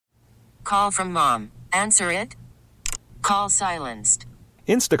Call from mom. Answer it. Call silenced.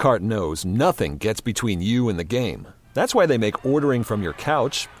 Instacart knows nothing gets between you and the game. That's why they make ordering from your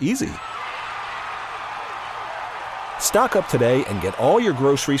couch easy. Stock up today and get all your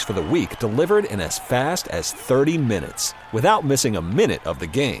groceries for the week delivered in as fast as 30 minutes without missing a minute of the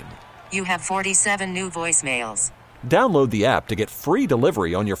game. You have 47 new voicemails. Download the app to get free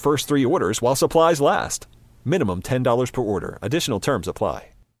delivery on your first 3 orders while supplies last. Minimum $10 per order. Additional terms apply.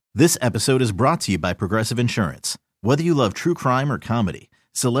 This episode is brought to you by Progressive Insurance. Whether you love true crime or comedy,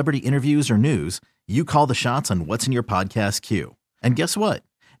 celebrity interviews or news, you call the shots on what's in your podcast queue. And guess what?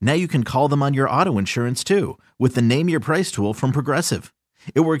 Now you can call them on your auto insurance too with the Name Your Price tool from Progressive.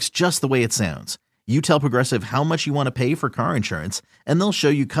 It works just the way it sounds. You tell Progressive how much you want to pay for car insurance, and they'll show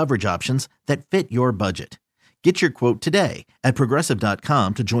you coverage options that fit your budget. Get your quote today at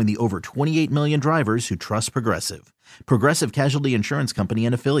Progressive.com to join the over 28 million drivers who trust Progressive. Progressive Casualty Insurance Company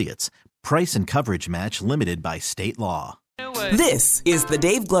and Affiliates. Price and coverage match limited by state law. This is the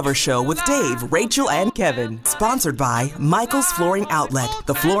Dave Glover Show with Dave, Rachel, and Kevin. Sponsored by Michael's Flooring Outlet,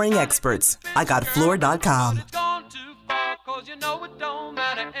 the flooring experts. IGotFloor.com.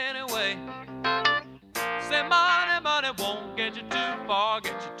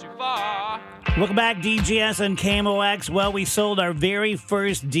 Welcome back, DGS and KMOX. Well, we sold our very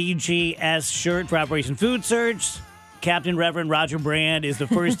first DGS shirt for Operation Food Search. Captain Reverend Roger Brand is the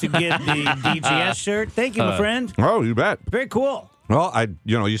first to get the DGS shirt. Thank you, my friend. Oh, you bet. Very cool. Well,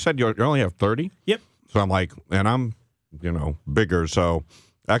 you said you only have 30? Yep. So I'm like, and I'm, bigger, so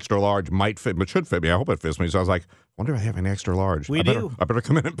extra large might fit, but should fit me. I hope it fits me. So I was like, wonder if I have an extra large. I better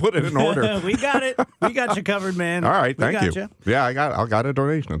come in and put it in order. We got it. We got you covered, man. All right, thank you. Yeah, I got a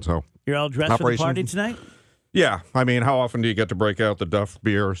donation, so. You're all dressed for the party tonight? Yeah, I mean, how often do you get to break out the Duff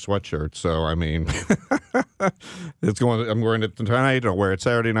Beer sweatshirt? So, I mean, I'm wearing it tonight, I'll wear it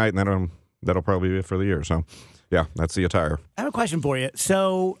Saturday night, and then that'll probably be it for the year. So, yeah, that's the attire. I have a question for you.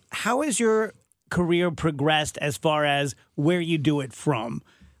 So, how has your career progressed as far as where you do it from?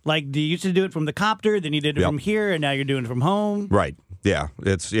 Like, you used to do it from the copter, then you did it from here, and now you're doing it from home? Right. Yeah.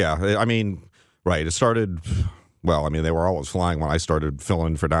 It started... Well, I mean, they were always flying when I started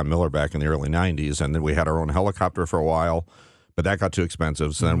filling for Don Miller back in the early 90s, and then we had our own helicopter for a while, but that got too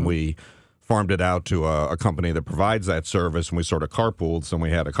expensive, so then we farmed it out to a company that provides that service, and we sort of carpooled, so we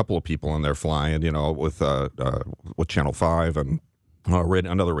had a couple of people in there flying, with Channel 5 and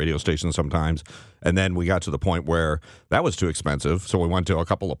another radio station sometimes, and then we got to the point where that was too expensive, so we went to a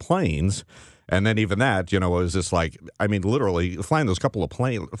couple of planes. And then even that, was just like, I mean, literally flying those couple of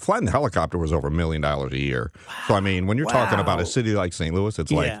planes, flying the helicopter was over $1 million a year. Wow. So, I mean, when you're talking about a city like St. Louis,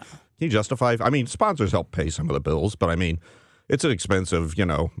 it's like, can you justify? I mean, sponsors help pay some of the bills, but I mean, it's an expensive,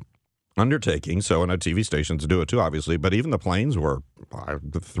 undertaking. So, and TV stations do it too, obviously. But even the planes were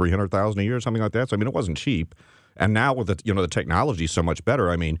 $300,000 a year or something like that. So, I mean, it wasn't cheap. And now with the technology so much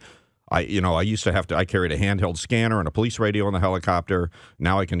better, I mean, I used to I carried a handheld scanner and a police radio on the helicopter.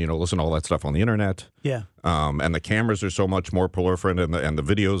 Now I can, listen to all that stuff on the internet. Yeah. And the cameras are so much more proliferant, and the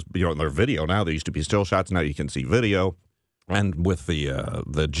videos, they're video now. There used to be still shots. Now you can see video. And with the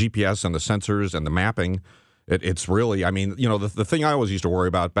GPS and the sensors and the mapping, it's really, I mean, the thing I always used to worry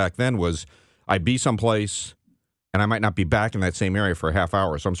about back then was I'd be someplace and I might not be back in that same area for a half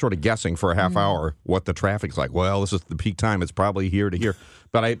hour. So I'm sort of guessing for a half hour what the traffic's like. Well, this is the peak time. It's probably here to here.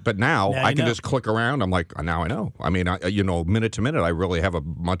 But now I can just click around. I'm like, now I know. I mean, minute to minute, I really have a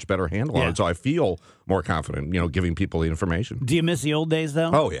much better handle on it. So I feel more confident, giving people the information. Do you miss the old days,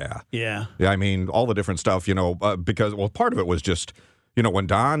 though? Oh, yeah. Yeah. Yeah, I mean, all the different stuff, because, part of it was just, when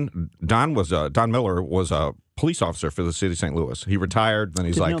Don Miller was a police officer for the city of St. Louis. He retired, then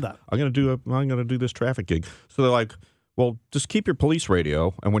he's I'm going to do this traffic gig. So they're like, well, just keep your police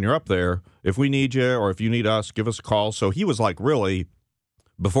radio, and when you're up there, if we need you or if you need us, give us a call. So he was like, really,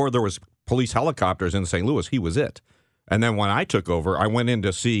 before there was police helicopters in St. Louis, he was it. And then when I took over, I went in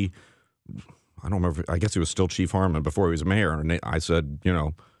to see, I don't remember, I guess he was still Chief Harmon before he was a mayor, and I said,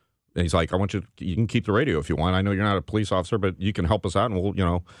 and he's like, you can keep the radio if you want. I know you're not a police officer, but you can help us out, and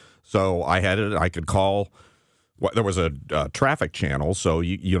we'll, So I had it. I could call. There was a traffic channel, so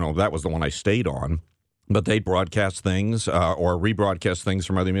that was the one I stayed on. But they broadcast things or rebroadcast things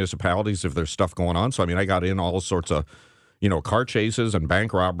from other municipalities if there's stuff going on. So I mean, I got in all sorts of, car chases and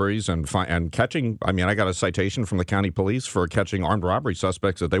bank robberies and catching. I mean, I got a citation from the county police for catching armed robbery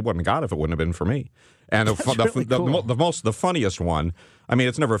suspects that they wouldn't have got if it wouldn't have been for me. And the funniest one. I mean,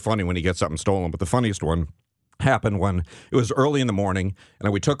 it's never funny when you get something stolen, but the funniest one happened when it was early in the morning,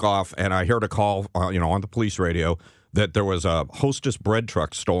 and we took off, and I heard a call, on the police radio that there was a Hostess bread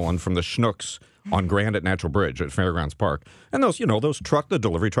truck stolen from the Schnucks on Grand at Natural Bridge at Fairgrounds Park. And those the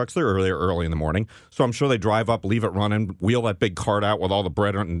delivery trucks, they're early in the morning. So I'm sure they drive up, leave it running, wheel that big cart out with all the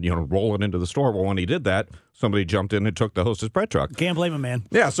bread and, roll it into the store. Well, when he did that, somebody jumped in and took the Hostess bread truck. Can't blame him, man.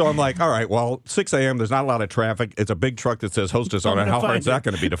 Yeah, so I'm like, all right, well, 6 a.m., there's not a lot of traffic. It's a big truck that says Hostess on it. How hard is that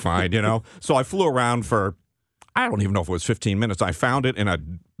going to be to find, So I flew around for, I don't even know if it was 15 minutes. I found it in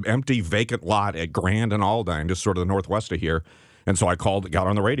an empty, vacant lot at Grand and Aldine, just sort of the northwest of here. And so I got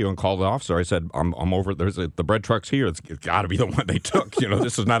on the radio and called the officer. I said, I'm over. The bread truck's here. It's got to be the one they took.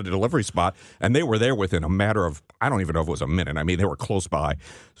 This is not a delivery spot. And they were there within a matter of, I don't even know if it was a minute. I mean, they were close by.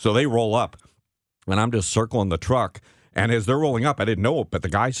 So they roll up, and I'm just circling the truck. And as they're rolling up, I didn't know it, but the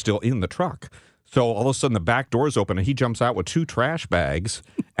guy's still in the truck. So all of a sudden, the back door's open, and he jumps out with 2 trash bags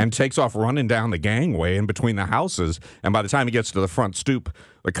and takes off running down the gangway in between the houses. And by the time he gets to the front stoop,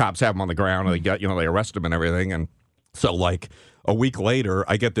 the cops have him on the ground, and they arrest him and everything. And so, a week later,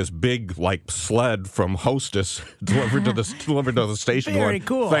 I get this big sled from Hostess delivered to the station. Very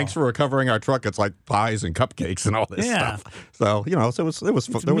cool. Thanks for recovering our truck. It's like pies and cupcakes and all this stuff. So so it was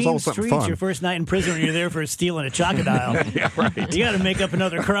fun. There was always something fun. Your first night in prison, when you're there for stealing a crocodile. Yeah, right. You got to make up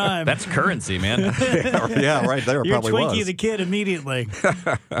another crime. That's currency, man. yeah, right there. You're probably Twinkie was. the Kid immediately.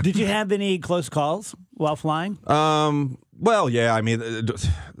 Did you have any close calls while flying? Well, yeah. I mean,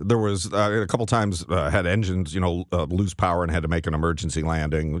 there was a couple times had engines, lose power and had to make an emergency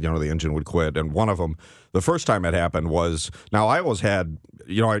landing. The engine would quit. And one of them, the first time it happened was, now I always had,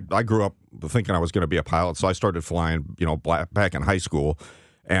 I grew up thinking I was going to be a pilot. So I started flying, back in high school.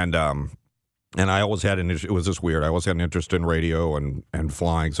 And I always had it was just weird. I always had an interest in radio and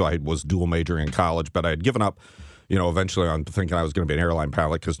flying. So I was dual majoring in college, but I had given up, eventually on thinking I was going to be an airline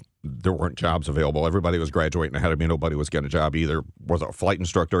pilot because there weren't jobs available. Everybody was graduating ahead of me. Nobody was getting a job either. Was a flight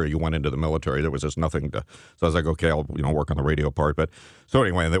instructor or you went into the military. There was just nothing to. So I was like, okay, I'll work on the radio part. But so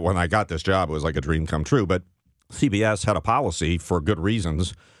anyway, when I got this job, it was like a dream come true. But CBS had a policy for good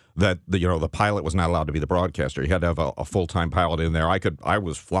reasons that the pilot was not allowed to be the broadcaster. You had to have a full-time pilot in there. I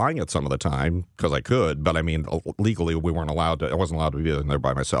was flying it some of the time because I could, but I mean legally we weren't allowed to. I wasn't allowed to be in there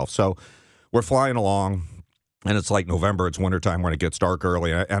by myself. So we're flying along. And it's like November, it's wintertime when it gets dark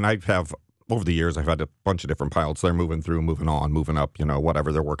early. And I have, over the years, I've had a bunch of different pilots. They're moving through, moving on, moving up,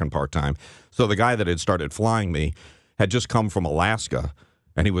 whatever. They're working part-time. So the guy that had started flying me had just come from Alaska,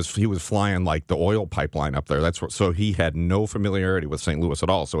 and he was flying like the oil pipeline up there. So he had no familiarity with St. Louis at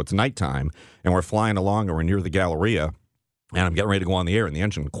all. So it's nighttime, and we're flying along, and we're near the Galleria, and I'm getting ready to go on the air, and the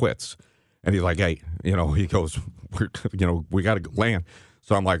engine quits. And he's like, hey, he goes, we got to land.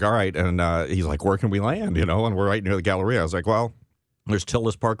 So I'm like, all right. And he's like, where can we land? And we're right near the Galleria. I was like, well, there's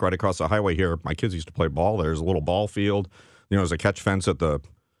Tillis Park right across the highway here. My kids used to play ball. There's a little ball field. There's a catch fence at I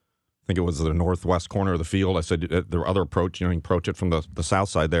think it was the northwest corner of the field. I said, the other approach, you can approach it from the south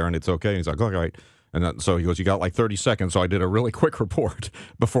side there, and it's okay. And he's like, all right. And so he goes, you got like 30 seconds. So I did a really quick report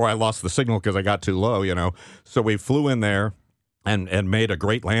before I lost the signal because I got too low, So we flew in there. And made a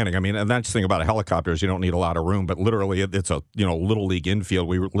great landing. I mean, and that's the thing about a helicopter is you don't need a lot of room, but literally it's a little league infield.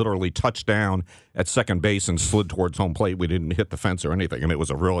 We literally touched down at second base and slid towards home plate. We didn't hit the fence or anything, and it was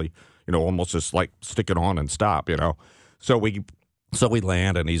a really almost just like stick it on and stop. So we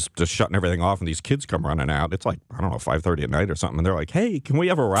land and he's just shutting everything off, and these kids come running out. It's like 5:30 at night or something, and they're like, "Hey, can we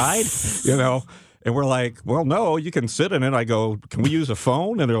have a ride?" And we're like, well, no, you can sit in it. I go, can we use a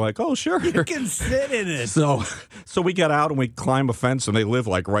phone? And they're like, oh, sure. You can sit in it. So we get out and we climb a fence, and they live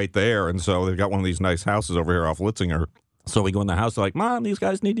like right there. And so they've got one of these nice houses over here off Litzinger. So we go in the house, they're like, Mom, these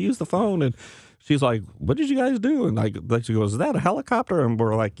guys need to use the phone. And she's like, what did you guys do? And she goes, is that a helicopter? And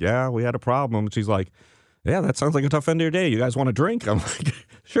we're like, yeah, we had a problem. And she's like, yeah, that sounds like a tough end of your day. You guys want a drink? I'm like,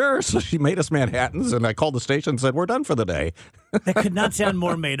 sure. So she made us Manhattans, and I called the station and said, we're done for the day. That could not sound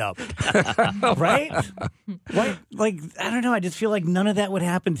more made up. Right? Like, I don't know. I just feel like none of that would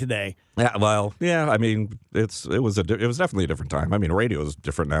happen today. Yeah, well, yeah. I mean, it was definitely a different time. I mean, radio is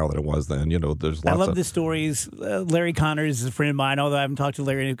different now than it was then. There's lots I love the stories. Larry Connors is a friend of mine, although I haven't talked to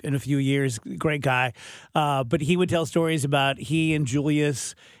Larry in a few years. Great guy. But he would tell stories about he and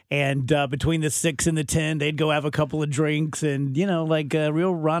Julius, and between the 6 and the 10, they'd go have a couple of drinks and,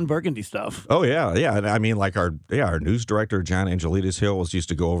 real Ron Burgundy stuff. Oh, yeah, yeah. And I mean, like our news director, John Angelides Hill, used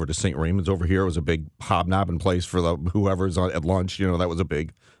to go over to St. Raymond's over here. It was a big hobnobbing place for whoever's at lunch. That was a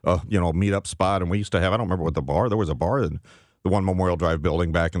big, meet-up spot. And we used to have, I don't remember what the bar, there was a bar in the One Memorial Drive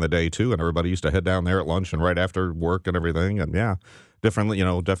building back in the day, too. And everybody used to head down there at lunch and right after work and everything. And, yeah. Definitely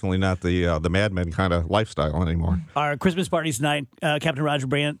not the Mad Men kind of lifestyle anymore. Our Christmas party tonight, Captain Roger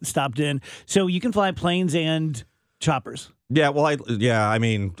Brandt stopped in. So you can fly planes and choppers. Yeah, well, I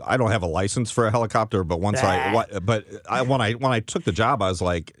mean, I don't have a license for a helicopter, but when I took the job, I was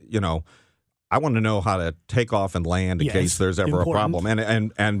like, I want to know how to take off and land in case there's ever a problem.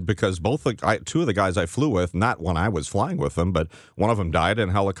 And because two of the guys I flew with, not when I was flying with them, but one of them died in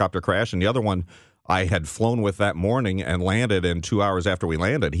a helicopter crash, and the other one I had flown with that morning and landed, and 2 hours after we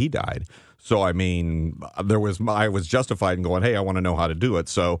landed, he died. So, I mean, I was justified in going, hey, I want to know how to do it.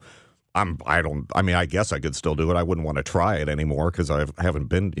 So I guess I could still do it. I wouldn't want to try it anymore because I haven't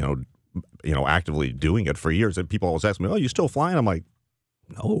been, actively doing it for years. And people always ask me, oh, you still flying? I'm like,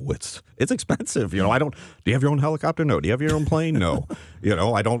 no, it's expensive. Do you have your own helicopter? No. Do you have your own plane? No.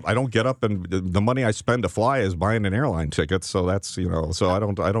 I don't get up, and the money I spend to fly is buying an airline ticket. So that's, so I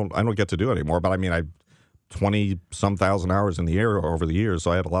don't get to do it anymore. But I mean, I 20-some thousand hours in the air over the years,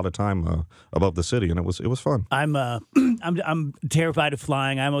 so I had a lot of time above the city, and it was fun. I'm terrified of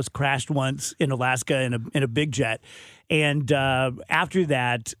flying. I almost crashed once in Alaska in a big jet, and after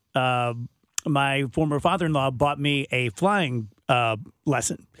that, my former father-in-law bought me a flying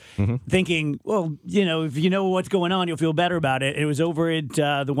lesson, thinking, well, if you know what's going on, you'll feel better about it. It was over at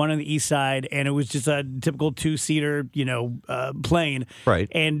the one on the east side, and it was just a typical 2-seater, plane. Right.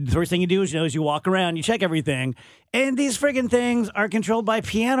 And the first thing you do is you walk around, you check everything, and these friggin' things are controlled by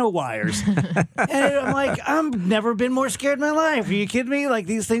piano wires. And I'm like, I've never been more scared in my life. Are you kidding me? Like,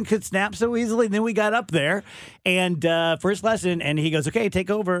 these things could snap so easily. And then we got up there, and first lesson, and he goes, okay, take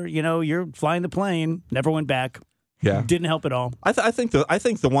over. You're flying the plane. Never went back. Yeah, didn't help at all. I think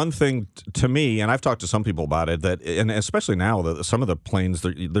the one thing to me, and I've talked to some people about it, that, and especially now, that some of the planes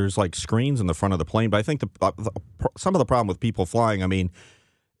there's like screens in the front of the plane. But I think some of the problem with people flying, I mean,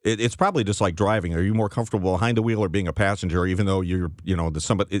 it's probably just like driving. Are you more comfortable behind the wheel or being a passenger? Even though you're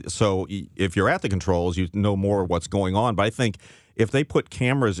somebody, so if you're at the controls, you know more what's going on. But I think if they put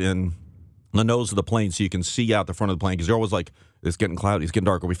cameras in the nose of the plane so you can see out the front of the plane, because you're always like, it's getting cloudy, it's getting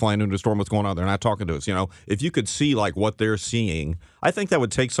dark, are we flying into a storm, what's going on? They're not talking to us. If you could see like what they're seeing, I think that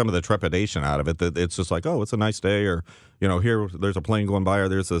would take some of the trepidation out of it. That it's just like, oh, it's a nice day, or here there's a plane going by, or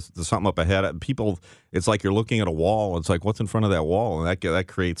there's something up ahead. People, it's like you're looking at a wall. It's like, what's in front of that wall, and that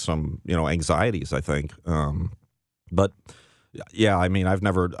creates some anxieties, I think. But yeah, I mean,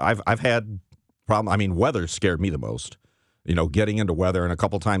 I've had problem. I mean, weather scared me the most. Getting into weather, and a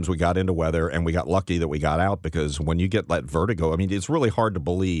couple times we got into weather, and we got lucky that we got out, because when you get that vertigo, I mean, it's really hard to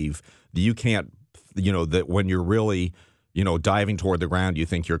believe that you can't, that when you're really, diving toward the ground, you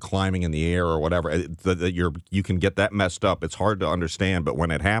think you're climbing in the air or whatever, that you can get that messed up. It's hard to understand, but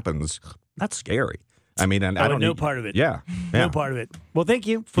when it happens, that's scary. I mean, and I don't know part of it. Yeah, no part of it. Well, thank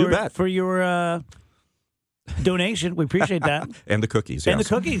you for your donation. We appreciate that. And the cookies. And the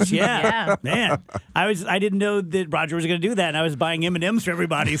cookies, yeah. Man, I didn't know that Roger was going to do that, and I was buying M&Ms for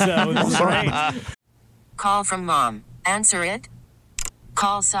everybody, so it was great. Call from mom. Answer it.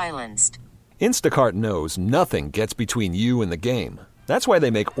 Call silenced. Instacart knows nothing gets between you and the game. That's why they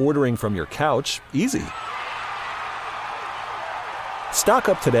make ordering from your couch easy. Stock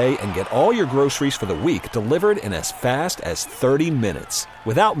up today and get all your groceries for the week delivered in as fast as 30 minutes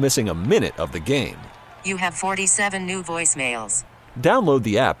without missing a minute of the game. You have 47 new voicemails. Download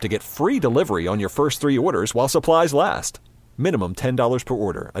the app to get free delivery on your first 3 orders while supplies last. Minimum $10 per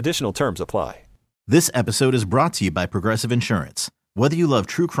order. Additional terms apply. This episode is brought to you by Progressive Insurance. Whether you love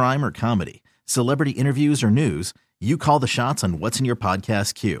true crime or comedy, celebrity interviews or news, you call the shots on what's in your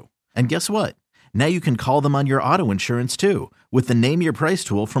podcast queue. And guess what? Now you can call them on your auto insurance too, with the Name Your Price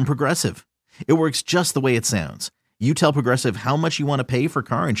tool from Progressive. It works just the way it sounds. You tell Progressive how much you want to pay for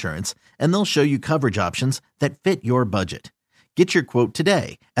car insurance, and they'll show you coverage options that fit your budget. Get your quote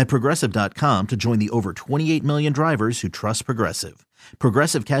today at Progressive.com to join the over 28 million drivers who trust Progressive.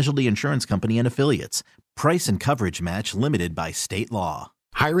 Progressive Casualty Insurance Company and Affiliates. Price and coverage match limited by state law.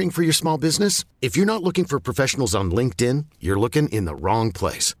 Hiring for your small business? If you're not looking for professionals on LinkedIn, you're looking in the wrong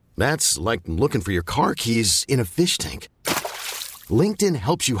place. That's like looking for your car keys in a fish tank. LinkedIn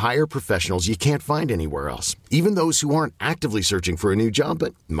helps you hire professionals you can't find anywhere else, even those who aren't actively searching for a new job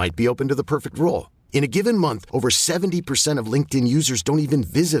but might be open to the perfect role. In a given month, over 70% of LinkedIn users don't even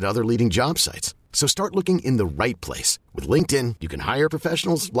visit other leading job sites. So start looking in the right place. With LinkedIn, you can hire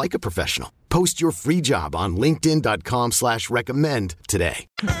professionals like a professional. Post your free job on linkedin.com/recommend today.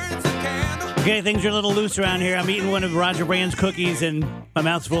 Okay, things are a little loose around here. I'm eating one of Roger Brand's cookies, and my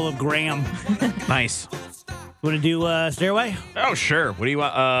mouth's full of graham. Nice. Want to do Stairway? Oh, sure. What do you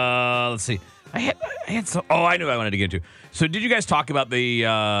want? Let's see. I had some. Oh, I knew I wanted to get into. So, did you guys talk about the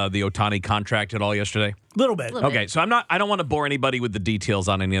Ohtani contract at all yesterday? A little bit. Okay, so I don't want to bore anybody with the details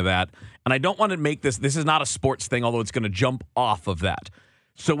on any of that, and I don't want to make this is not a sports thing, although it's going to jump off of that.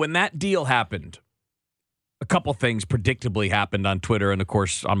 So, when that deal happened, a couple things predictably happened on Twitter, and of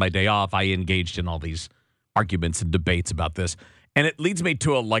course, on my day off, I engaged in all these arguments and debates about this. And it leads me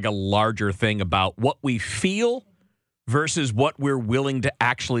to a larger thing about what we feel versus what we're willing to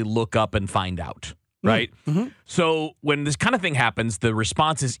actually look up and find out, right? Mm-hmm. So when this kind of thing happens, the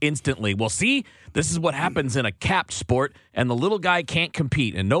response is instantly, well, see, this is what happens in a capped sport, and the little guy can't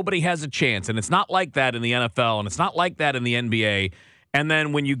compete, and nobody has a chance, and it's not like that in the NFL, and it's not like that in the NBA. And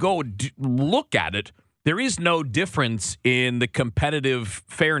then when you go look at it, there is no difference in the competitive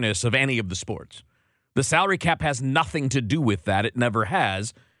fairness of any of the sports. The salary cap has nothing to do with that. It never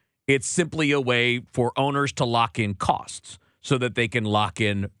has. It's simply a way for owners to lock in costs so that they can lock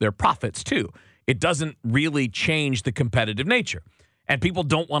in their profits too. It doesn't really change the competitive nature. And people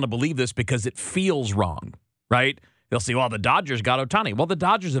don't want to believe this because it feels wrong, right? They'll say, well, the Dodgers got Ohtani. Well, the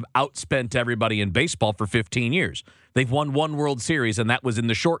Dodgers have outspent everybody in baseball for 15 years. They've won one World Series, and that was in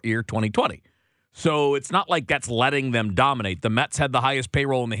the short year, 2020. So it's not like that's letting them dominate. The Mets had the highest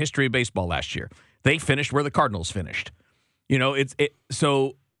payroll in the history of baseball last year. They finished where the Cardinals finished.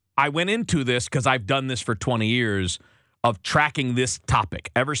 So I went into this because I've done this for 20 years of tracking this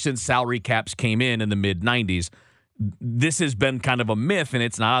topic. Ever since salary caps came in the mid-'90s, this has been kind of a myth, and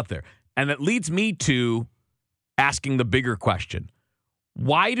it's not out there. And it leads me to asking the bigger question.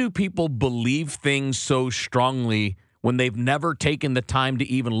 Why do people believe things so strongly when they've never taken the time to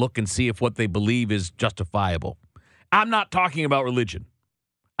even look and see if what they believe is justifiable? I'm not talking about religion.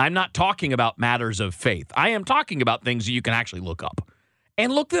 I'm not talking about matters of faith. I am talking about things that you can actually look up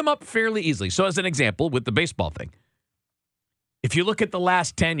and look them up fairly easily. So as an example, with the baseball thing, if you look at the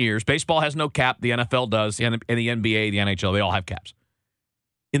last 10 years, baseball has no cap. The NFL does, and the NBA, the NHL, they all have caps.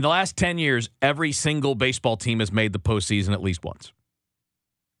 In the last 10 years, every single baseball team has made the postseason at least once,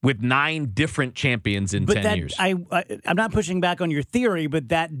 with 9 different champions in 10 years. I'm not pushing back on your theory, but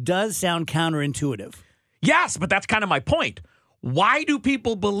that does sound counterintuitive. Yes, but that's kind of my point. Why do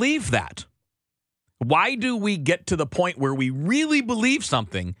people believe that? Why do we get to the point where we really believe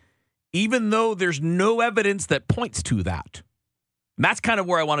something, even though there's no evidence that points to that? And that's kind of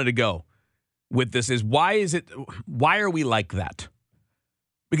where I wanted to go with this is why are we like that?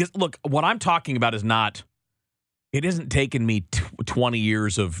 Because, look, what I'm talking about is not, it isn't taking me 20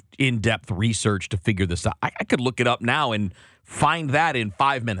 years of in-depth research to figure this out. I could look it up now and find that in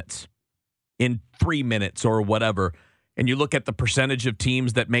 5 minutes, in 3 minutes or whatever. And you look at the percentage of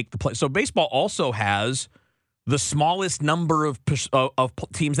teams that make the play. So baseball also has the smallest number of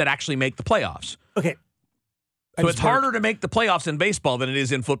teams that actually make the playoffs. Okay. So it's harder to make the playoffs in baseball than it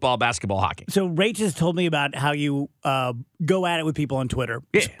is in football, basketball, hockey. So Rach has told me about how you go at it with people on Twitter.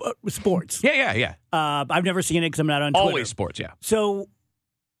 Yeah. Sports. Yeah. I've never seen it because I'm not on Twitter. Always sports, yeah. So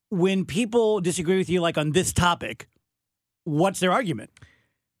when people disagree with you, like on this topic, what's their argument?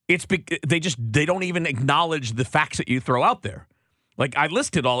 They don't even acknowledge the facts that you throw out there. Like I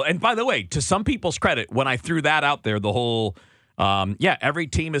listed all, and by the way, to some people's credit, when I threw that out there, the whole, every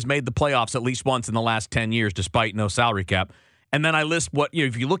team has made the playoffs at least once in the last 10 years, despite no salary cap. And then I list what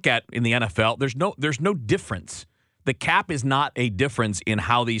if you look at in the NFL, there's no difference. The cap is not a difference in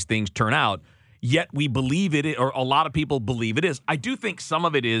how these things turn out. Yet we believe it, or a lot of people believe it is. I do think some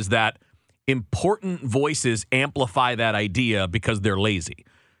of it is that important voices amplify that idea because they're lazy.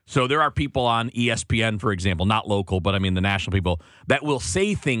 So there are people on ESPN, for example, not local, but I mean the national people, that will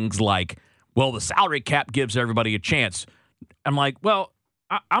say things like, well, the salary cap gives everybody a chance. I'm like, well,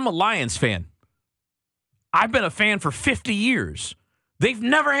 I'm a Lions fan. I've been a fan for 50 years. They've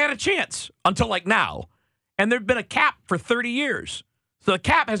never had a chance until like now. And there's been a cap for 30 years. So the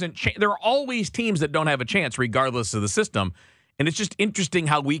cap hasn't changed. There are always teams that don't have a chance regardless of the system. And it's just interesting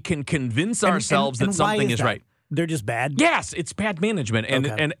how we can convince ourselves that something is right. They're just bad? Yes, it's bad management. And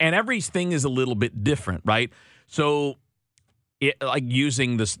and everything is a little bit different, right? So like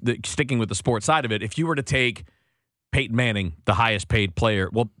using sticking with the sports side of it, if you were to take Peyton Manning, the highest paid player,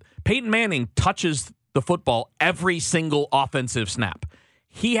 well, Peyton Manning touches the football every single offensive snap.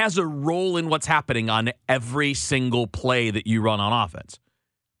 He has a role in what's happening on every single play that you run on offense.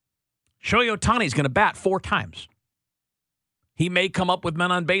 Shohei Ohtani is going to bat 4 times. He may come up with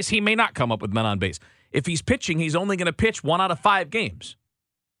men on base. He may not come up with men on base. If he's pitching, he's only going to pitch 1 out of 5 games.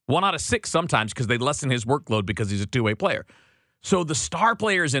 1 out of 6 sometimes because they lessen his workload because he's a two-way player. So the star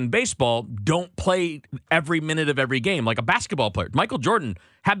players in baseball don't play every minute of every game like a basketball player. Michael Jordan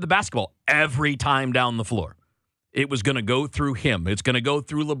had the basketball every time down the floor. It was going to go through him. It's going to go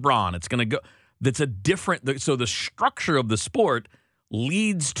through LeBron. It's going to go. That's a different. So the structure of the sport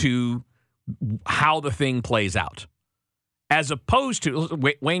leads to how the thing plays out. As opposed to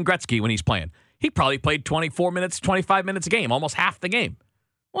Wayne Gretzky when he's playing. He probably played 24 minutes, 25 minutes a game, almost half the game.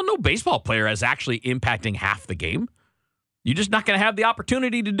 Well, no baseball player is actually impacting half the game. You're just not going to have the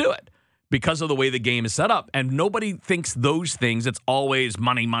opportunity to do it. because of the way the game is set up. And nobody thinks those things. It's always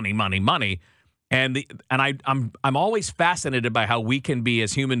money, money, money, money. And I'm always fascinated by how we can be,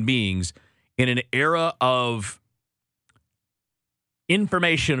 as human beings, in an era of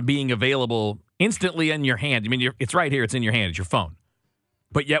information being available instantly in your hand. I mean, it's right here. It's in your hand. It's your phone.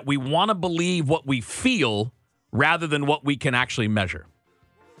 But yet we want to believe what we feel rather than what we can actually measure.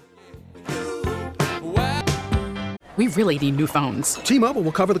 We really need new phones. T-Mobile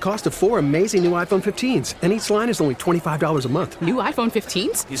will cover the cost of 4 amazing new iPhone 15s, and each line is only $25 a month. New iPhone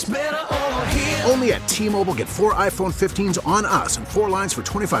 15s? It's better over here. Only at T-Mobile, get 4 iPhone 15s on us and 4 lines for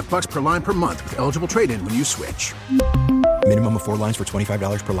 $25 per line per month with eligible trade-in when you switch. Minimum of 4 lines for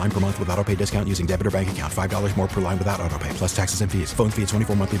 $25 per line per month with autopay discount using debit or bank account. $5 more per line without autopay, plus taxes and fees. Phone fee at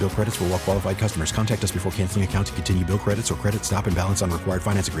 24 monthly bill credits for well-qualified customers. Contact us before canceling account to continue bill credits or credit stop and balance on required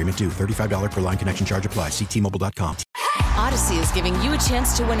finance agreement due. $35 per line connection charge applies. See T-Mobile.com. Odyssey is giving you a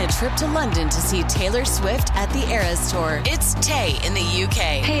chance to win a trip to London to see Taylor Swift at the Eras Tour. It's Tay in the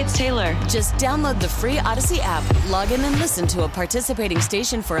UK. Hey, it's Taylor. Just download the free Odyssey app, log in and listen to a participating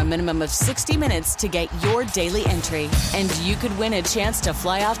station for a minimum of 60 minutes to get your daily entry. And you could win a chance to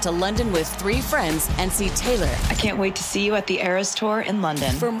fly off to London with 3 friends and see Taylor. I can't wait to see you at the Eras Tour in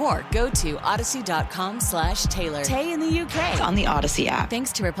London. For more, go to odyssey.com/Taylor. Tay in the UK. It's on the Odyssey app.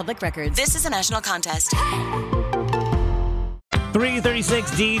 Thanks to Republic Records. This is a national contest.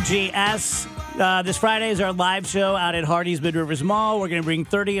 336 DGS. This Friday is our live show out at Hardee's Mid-Rivers Mall. We're going to bring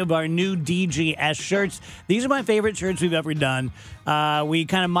 30 of our new DGS shirts. These are my favorite shirts we've ever done. We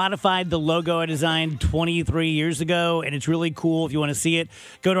kind of modified the logo I designed 23 years ago, and it's really cool. If you want to see it,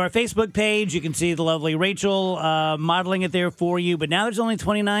 go to our Facebook page. You can see the lovely Rachel modeling it there for you. But now there's only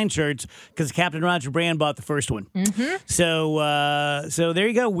 29 shirts because Captain Roger Brand bought the first one. Mm-hmm. So there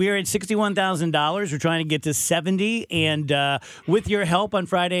you go. We're at $61,000. We're trying to get to 70, and with your help on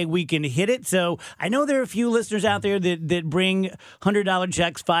Friday, we can hit it. So I know there are a few listeners out there that bring $100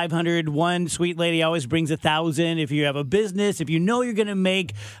 checks, $500. One sweet lady always brings $1,000. If you have a business, if you know you're going to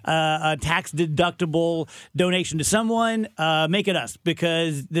make a tax-deductible donation to someone, make it us,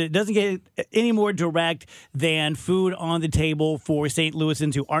 because it doesn't get any more direct than food on the table for St.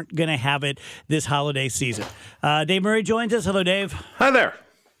 Louisans who aren't going to have it this holiday season. Dave Murray joins us. Hello, Dave. Hi there.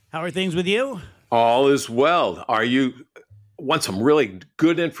 How are things with you? All is well. Want some really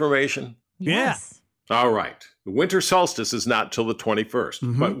good information? Yes. All right. The winter solstice is not till the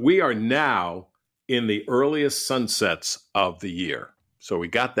 21st, but we are now in the earliest sunsets of the year. So we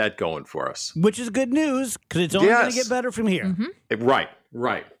got that going for us. Which is good news, because it's only going to get better from here. Right.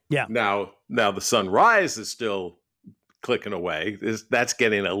 Yeah. Now the sunrise is still clicking away. That's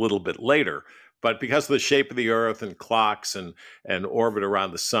getting a little bit later. But because of the shape of the earth and clocks and orbit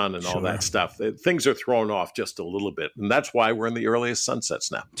around the sun and all that stuff, things are thrown off just a little bit. And that's why we're in the earliest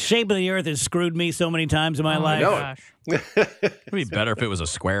sunsets now. Shape of the earth has screwed me so many times in my life. Gosh. It'd be better if it was a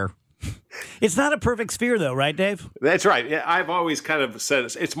square. It's not a perfect sphere, though, right, Dave? That's right. Yeah, I've always kind of said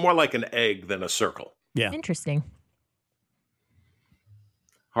it's more like an egg than a circle. Yeah. Interesting.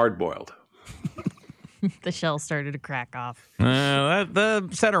 Hard-boiled. The shell started to crack off. The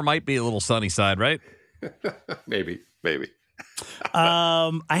center might be a little sunny side, right? Maybe.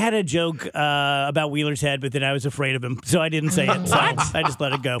 I had a joke about Wheeler's head, but then I was afraid of him, so I didn't say it. So I just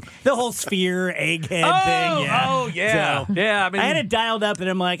let it go. The whole sphere, egghead thing. Yeah. Oh, yeah. So, yeah. I mean, I had it dialed up, and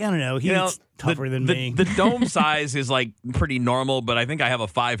I'm like, I don't know. He's tougher than me. The dome size is like pretty normal, but I think I have a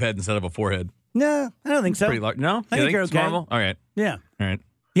 5 head instead of a 4 head. No, I don't think so. Pretty large. No, I think you're it's okay. normal. All right. Yeah. All right.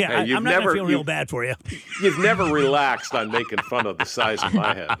 Yeah, I'm not going to feel real bad for you. You've never relaxed on making fun of the size of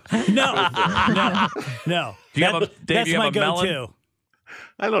my head. No. Do you have that's you my have a go-to. melon?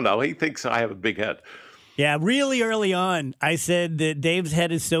 I don't know. He thinks I have a big head. Yeah, really early on, I said that Dave's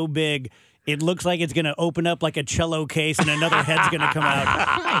head is so big, it looks like it's going to open up like a cello case and another head's going to come out.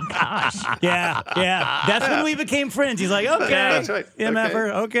 Oh, my gosh. Yeah. That's when we became friends. He's like, okay. Yeah, that's right.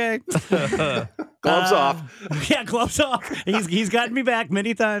 MFer, okay. Gloves off. Yeah, gloves off. He's gotten me back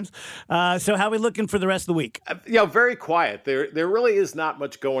many times. So how are we looking for the rest of the week? Very quiet. There really is not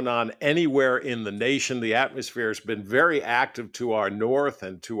much going on anywhere in the nation. The atmosphere has been very active to our north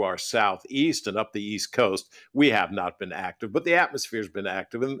and to our southeast and up the East Coast. We have not been active, but the atmosphere has been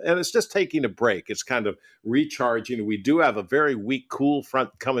active, and it's just taking a break. It's kind of recharging. We do have a very weak cool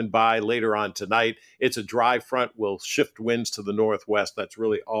front coming by later on tonight. It's a dry front. Will shift winds to the northwest. That's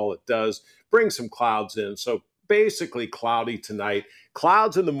really all it does. Bring some clouds in. So basically cloudy tonight.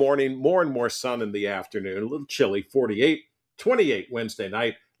 Clouds in the morning, more and more sun in the afternoon. A little chilly, 48, 28 Wednesday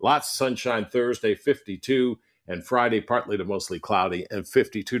night. Lots of sunshine Thursday, 52. And Friday, partly to mostly cloudy and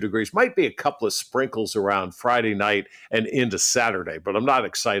 52 degrees. Might be a couple of sprinkles around Friday night and into Saturday, but I'm not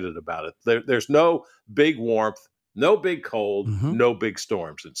excited about it. There's no big warmth, no big cold, no big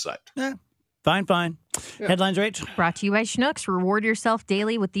storms in sight. Yeah. Fine. Yeah. Headlines, Rach? Brought to you by Schnucks. Reward yourself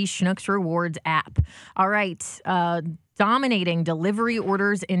daily with the Schnucks Rewards app. All right. Dominating delivery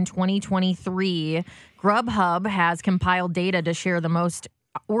orders in 2023, Grubhub has compiled data to share the most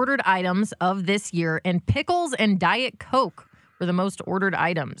ordered items of this year, and pickles and Diet Coke were the most ordered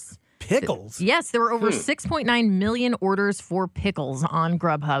items. Pickles? Yes, there were over 6.9 million orders for pickles on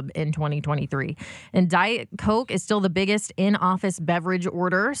Grubhub in 2023. And Diet Coke is still the biggest in-office beverage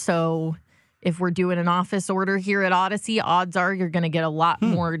order, so if we're doing an office order here at Odyssey, odds are you're going to get a lot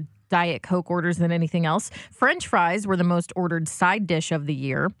more Diet Coke orders than anything else. French fries were the most ordered side dish of the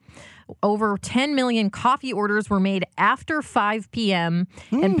year. Over 10 million coffee orders were made after 5 p.m.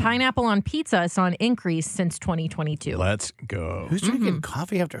 And pineapple on pizza saw an increase since 2022. Let's go. Who's drinking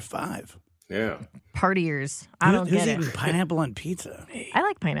coffee after 5? Yeah. Partiers. I don't get it. Who's eating pineapple on pizza? I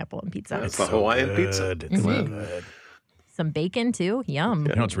like pineapple on pizza. That's a Hawaiian pizza. It's so good. Some bacon, too. Yum.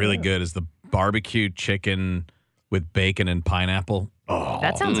 You know what's really good is the barbecue chicken with bacon and pineapple. Oh,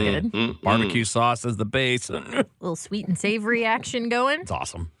 that sounds good. Barbecue sauce is the base. A little sweet and savory action going. It's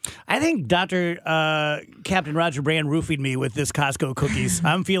awesome. I think Captain Roger Brand roofied me with this Costco cookies.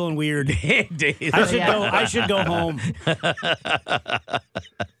 I'm feeling weird. I should go home.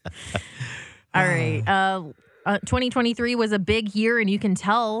 All right. 2023 was a big year, and you can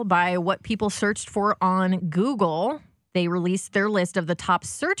tell by what people searched for on Google. They released their list of the top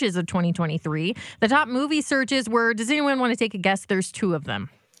searches of 2023. The top movie searches were, does anyone want to take a guess? There's 2 of them.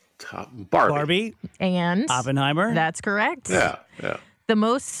 Barbie. And Oppenheimer. That's correct. Yeah. The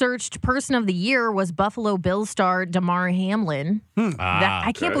most searched person of the year was Buffalo Bills star Damar Hamlin.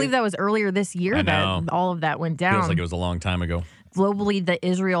 I can't believe that was earlier this year that all of that went down. Feels like it was a long time ago. Globally, the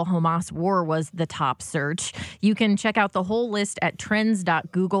Israel-Hamas war was the top search. You can check out the whole list at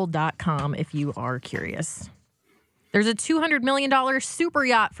trends.google.com if you are curious. There's a $200 million super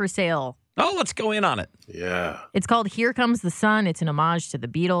yacht for sale. Oh, let's go in on it. Yeah. It's called Here Comes the Sun. It's an homage to the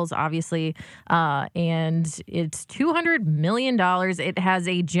Beatles, obviously. And it's $200 million. It has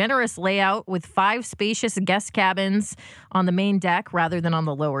a generous layout with 5 spacious guest cabins on the main deck rather than on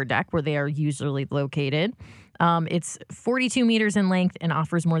the lower deck where they are usually located. It's 42 meters in length and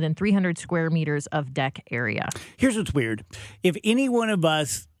offers more than 300 square meters of deck area. Here's what's weird. If any one of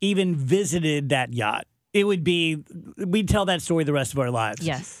us even visited that yacht, we'd tell that story the rest of our lives.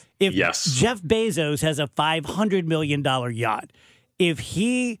 Yes. If Jeff Bezos has a $500 million yacht, if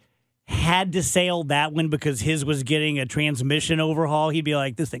he had to sail that one because his was getting a transmission overhaul, he'd be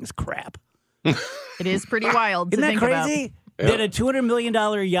like, this thing's crap. It is pretty wild to Isn't think that crazy? about. That a $200 million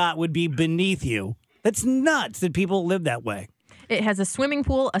yacht would be beneath you. That's nuts that people live that way. It has a swimming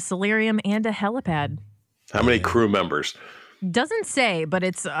pool, a solarium, and a helipad. How many crew members? Doesn't say, but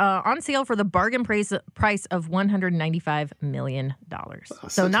it's on sale for the bargain price of $195 million.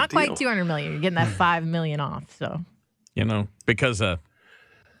 So not quite $200 million. You're getting that $5 million off. So, because a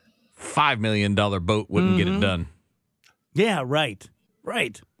 $5 million boat wouldn't get it done. Yeah, right.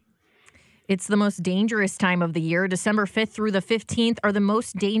 It's the most dangerous time of the year. December 5th through the 15th are the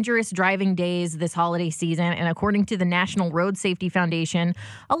most dangerous driving days this holiday season. And according to the National Road Safety Foundation,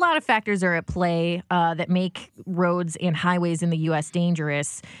 a lot of factors are at play that make roads and highways in the U.S.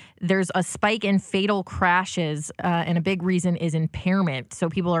 dangerous. There's a spike in fatal crashes, and a big reason is impairment. So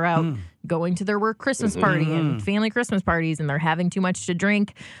people are out going to their work Christmas party and family Christmas parties, and they're having too much to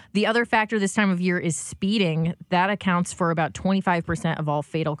drink. The other factor this time of year is speeding. That accounts for about 25% of all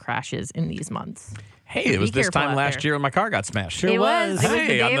fatal crashes in these months. Hey, it was this time last year when my car got smashed. It was. It was the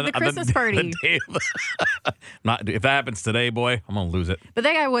day of the Christmas party. If that happens today, boy, I'm going to lose it. But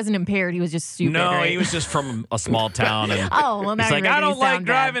that guy wasn't impaired. He was just stupid. No, right? He was just from a small town. And now he's like, I don't like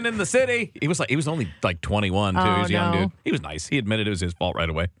driving bad. in the city. He was only like 21, too. He was a young dude. He was nice. He admitted it was his fault right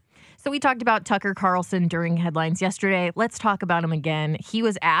away. So we talked about Tucker Carlson during headlines yesterday. Let's talk about him again. He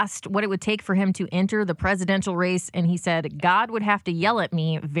was asked what it would take for him to enter the presidential race, and he said, God would have to yell at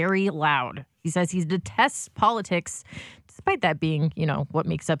me very loud. He says he detests politics, despite that being, what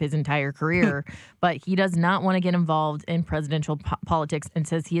makes up his entire career. But he does not want to get involved in presidential politics and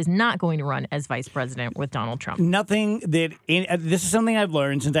says he is not going to run as vice president with Donald Trump. This is something I've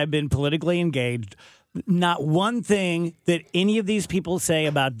learned since I've been politically engaged. Not one thing that any of these people say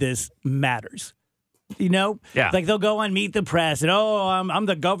about this matters. Yeah. Like they'll go on Meet the Press and I'm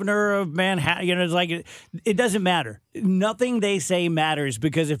the governor of Manhattan. It's like it doesn't matter. Nothing they say matters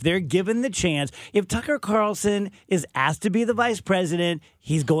because if they're given the chance, if Tucker Carlson is asked to be the vice president,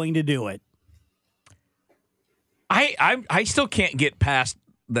 he's going to do it. I still can't get past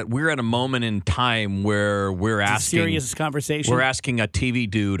that we're at a moment in time where we're asking serious conversation. We're asking a TV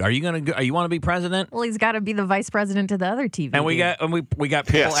dude, "Are you want to be president?" Well, he's got to be the vice president to the other TV. And we got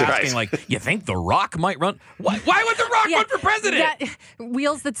people asking like, "You think The Rock might run? Why would The Rock run for president?"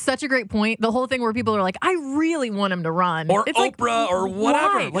 Wheels, that's such a great point. The whole thing where people are like, "I really want him to run," or it's Oprah, or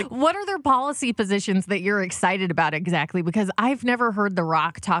whatever. Why? Like, what are their policy positions that you're excited about exactly? Because I've never heard The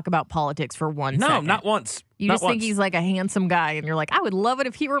Rock talk about politics for one second. No, not once. You just think he's like a handsome guy, and you're like, I would love it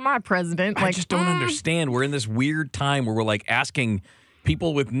if he were my president. I just don't understand. We're in this weird time where we're like asking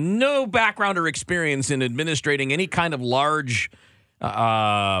people with no background or experience in administrating any kind of large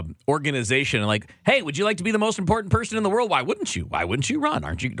organization, and like, hey, would you like to be the most important person in the world? Why wouldn't you? Why wouldn't you run?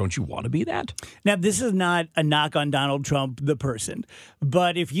 Don't you want to be that? Now, this is not a knock on Donald Trump, the person,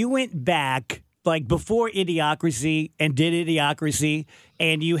 but if you went back like before Idiocracy and did Idiocracy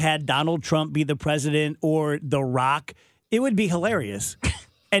and you had Donald Trump be the president or The Rock, it would be hilarious.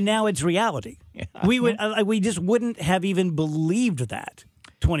 And now it's reality. Yeah. We just wouldn't have even believed that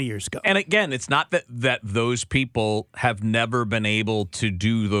 20 years ago. And again, it's not that those people have never been able to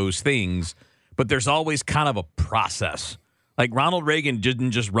do those things, but there's always kind of a process. Like Ronald Reagan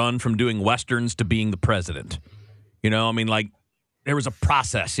didn't just run from doing Westerns to being the president. You know, I mean, like, there was a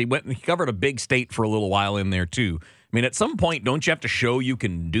process. He covered a big state for a little while in there, too. I mean, at some point, don't you have to show you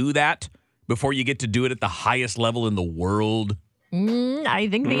can do that before you get to do it at the highest level in the world? I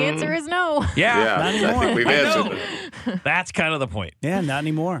think the answer is no. Yeah, not anymore. I think we've answered it. That's kind of the point. Yeah, not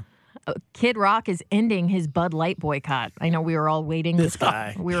anymore. Kid Rock is ending his Bud Light boycott. I know we were all waiting. This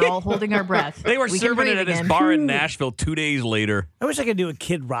guy. We were all holding our breath. They were serving it at his bar in Nashville 2 days later. I wish I could do a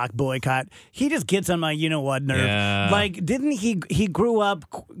Kid Rock boycott. He just gets on my you-know-what nerve. Yeah. Like, didn't he grew up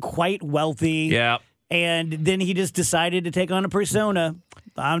quite wealthy. Yeah. And then he just decided to take on a persona.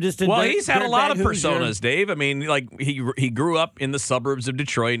 I'm just he's had a lot of personas, Dave. I mean, like he grew up in the suburbs of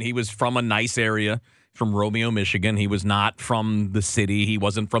Detroit, and he was from a nice area, from Romeo, Michigan. He was not from the city. He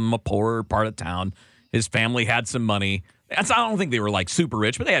wasn't from a poorer part of town. His family had some money. I don't think they were like super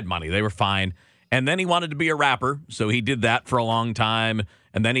rich, but they had money. They were fine. And then he wanted to be a rapper, so he did that for a long time.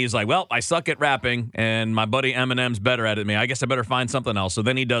 And then he's like, well, I suck at rapping, and my buddy Eminem's better at it than me. I guess I better find something else. So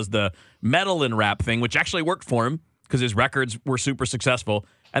then he does the metal and rap thing, which actually worked for him because his records were super successful.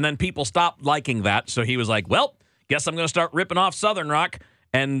 And then people stopped liking that, so he was like, well, guess I'm going to start ripping off Southern rock.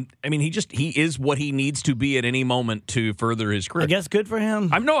 And, I mean, he is what he needs to be at any moment to further his career. I guess good for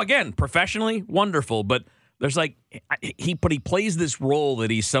him. Again, professionally, wonderful, but there's like, he plays this role that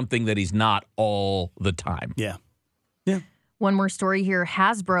he's something that he's not all the time. Yeah. One more story here.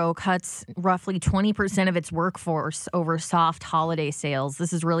 Hasbro cuts roughly 20% of its workforce over soft holiday sales.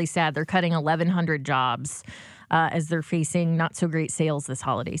 This is really sad. They're cutting 1,100 jobs as they're facing not so great sales this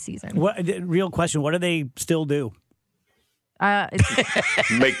holiday season. Real question, what do they still do?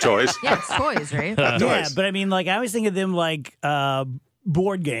 Make toys. Yeah, it's toys, right? Yeah, but I mean, like, I always think of them like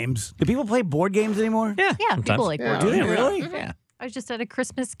board games. Do people play board games anymore? Yeah, people like board games. Do they really? Yeah. I was just at a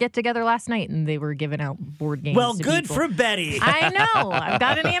Christmas get-together last night, and they were giving out board games. Well, to good people. for Betty. I know. I've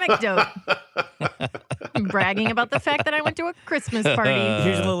got an anecdote. I'm bragging about the fact that I went to a Christmas party.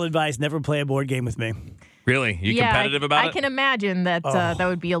 Here's a little advice. Never play a board game with me. Really? You competitive about it? I can imagine that that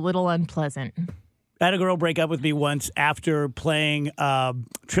would be a little unpleasant. I had a girl break up with me once after playing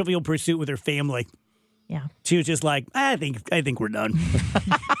Trivial Pursuit with her family. Yeah. She was just like, I think we're done.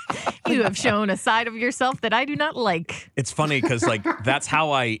 You have shown a side of yourself that I do not like. It's funny because, like, that's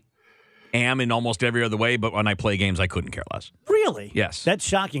how I am in almost every other way, but when I play games, I couldn't care less. Really? Yes. That's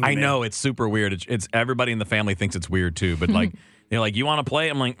shocking to I me. know. It's super weird. It's everybody in the family thinks it's weird, too, but, like, they're like, you want to play?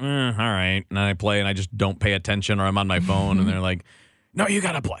 I'm like, all right. And I play, and I just don't pay attention, or I'm on my phone, and they're like, no, you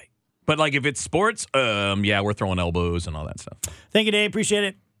got to play. But, like, if it's sports, we're throwing elbows and all that stuff. Thank you, Dave. Appreciate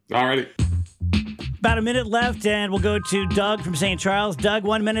it. All righty. About a minute left, and we'll go to Doug from St. Charles. Doug,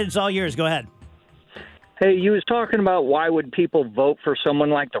 1 minute. It's all yours. Go ahead. Hey, you was talking about why would people vote for someone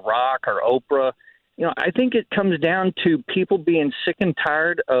like The Rock or Oprah. You know, I think it comes down to people being sick and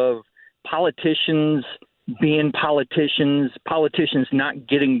tired of politicians being politicians not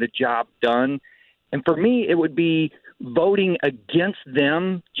getting the job done. And for me, it would be voting against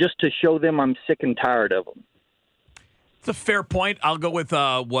them just to show them I'm sick and tired of them. It's a fair point. I'll go with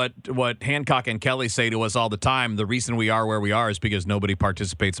what Hancock and Kelly say to us all the time. The reason we are where we are is because nobody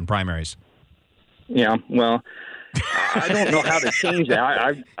participates in primaries. Yeah, well, I don't know how to change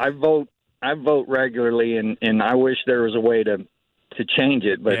that. I vote regularly, and I wish there was a way to change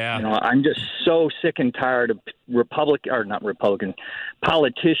it. But yeah. You know, I'm just so sick and tired of politicians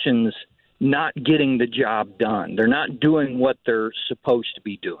not getting the job done. They're not doing what they're supposed to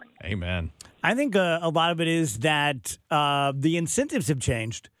be doing. Amen. I think a lot of it is that the incentives have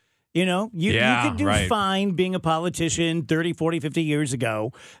changed. You know, you could do fine being a politician 30, 40, 50 years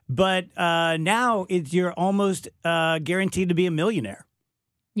ago, but now you're almost guaranteed to be a millionaire.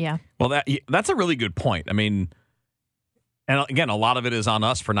 Yeah. Well, that's a really good point. I mean, and again, a lot of it is on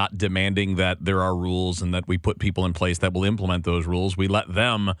us for not demanding that there are rules and that we put people in place that will implement those rules. We let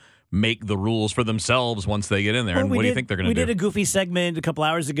them make the rules for themselves once they get in there. Well, and what do you think they're going to do? We did a goofy segment a couple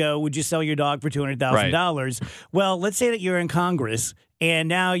hours ago. Would you sell your dog for $200,000? Well, let's say that you're in Congress and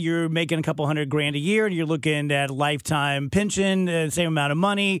now you're making a couple $100,000 a year and you're looking at a lifetime pension, the same amount of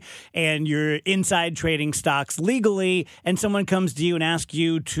money, and you're inside trading stocks legally, and someone comes to you and asks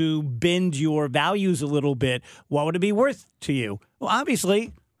you to bend your values a little bit. What would it be worth to you? Well,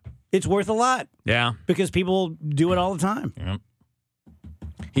 obviously, it's worth a lot. Yeah. Because people do it all the time. Yeah.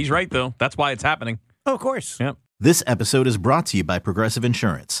 He's right, though. That's why it's happening. Oh, of course. Yep. This episode is brought to you by Progressive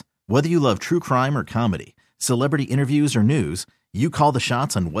Insurance. Whether you love true crime or comedy, celebrity interviews or news, you call the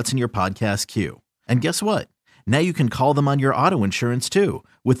shots on what's in your podcast queue. And guess what? Now you can call them on your auto insurance, too,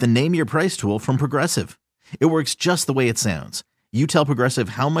 with the Name Your Price tool from Progressive. It works just the way it sounds. You tell Progressive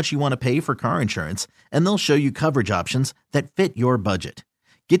how much you want to pay for car insurance, and they'll show you coverage options that fit your budget.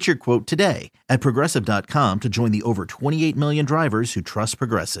 Get your quote today at Progressive.com to join the over 28 million drivers who trust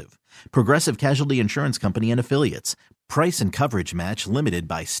Progressive. Progressive Casualty Insurance Company and Affiliates. Price and coverage match limited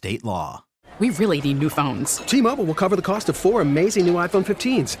by state law. We really need new phones. T-Mobile will cover the cost of 4 amazing new iPhone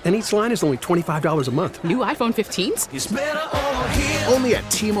 15s, and each line is only $25 a month. New iPhone 15s? It's better over here. Only at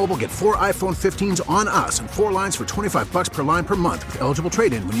T-Mobile, get 4 iPhone 15s on us and 4 lines for $25 per line per month with eligible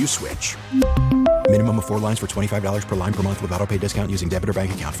trade-in when you switch. Minimum of 4 lines for $25 per line per month with autopay discount using debit or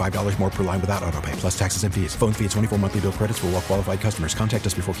bank account. $5 more per line without autopay, plus taxes and fees. Phone fee at 24 monthly bill credits for well-qualified customers. Contact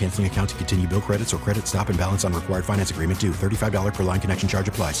us before canceling account to continue bill credits or credit stop and balance on required finance agreement due. $35 per line connection charge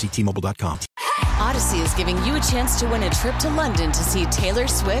applies. See T-Mobile.com. Odyssey is giving you a chance to win a trip to London to see Taylor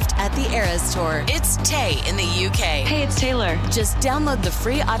Swift at the Eras Tour. It's Tay in the UK. Hey, it's Taylor. Just download the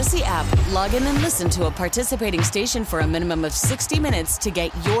free Odyssey app, log in and listen to a participating station for a minimum of 60 minutes to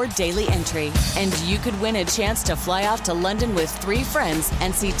get your daily entry. And you could win a chance to fly off to London with 3 friends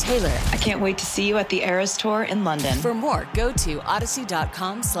and see Taylor. I can't wait to see you at the Eras Tour in London. For more, go to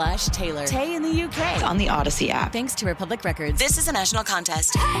odyssey.com/Taylor. Tay in the UK. On the Odyssey app. Thanks to Republic Records. This is a national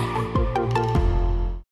contest.